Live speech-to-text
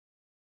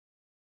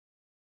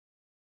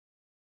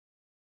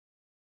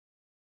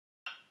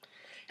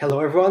Hello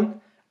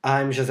everyone,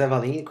 I'm José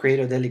Valim,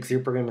 creator of the Elixir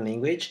programming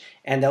language,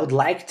 and I would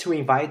like to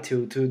invite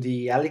you to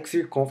the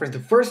Elixir conference,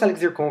 the first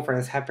Elixir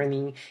conference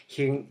happening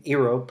here in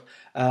Europe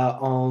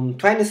on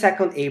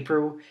 22nd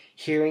April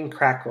here in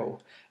Krakow.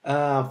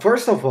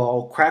 First of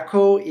all,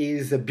 Krakow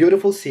is a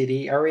beautiful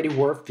city, already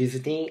worth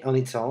visiting on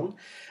its own.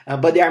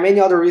 But there are many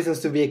other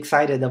reasons to be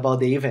excited about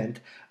the event.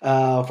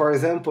 For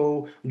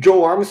example,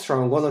 Joe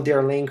Armstrong, one of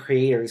their Erlang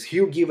creators,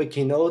 he'll give a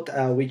keynote,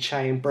 which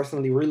I am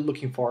personally really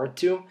looking forward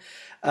to.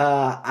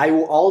 I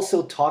will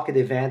also talk at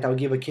the event. I'll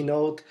give a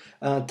keynote,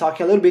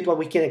 talking a little bit what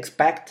we can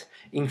expect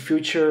in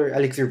future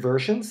Elixir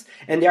versions.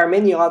 And there are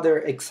many other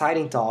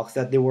exciting talks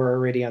that they were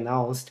already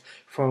announced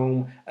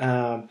from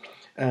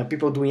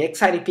people doing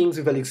exciting things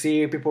with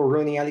Elixir, people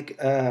running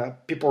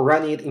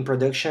it in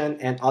production,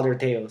 and other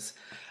tales.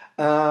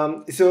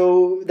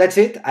 So that's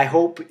it. I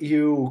hope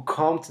you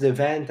come to the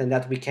event and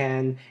that we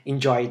can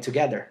enjoy it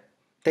together.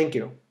 Thank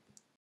you.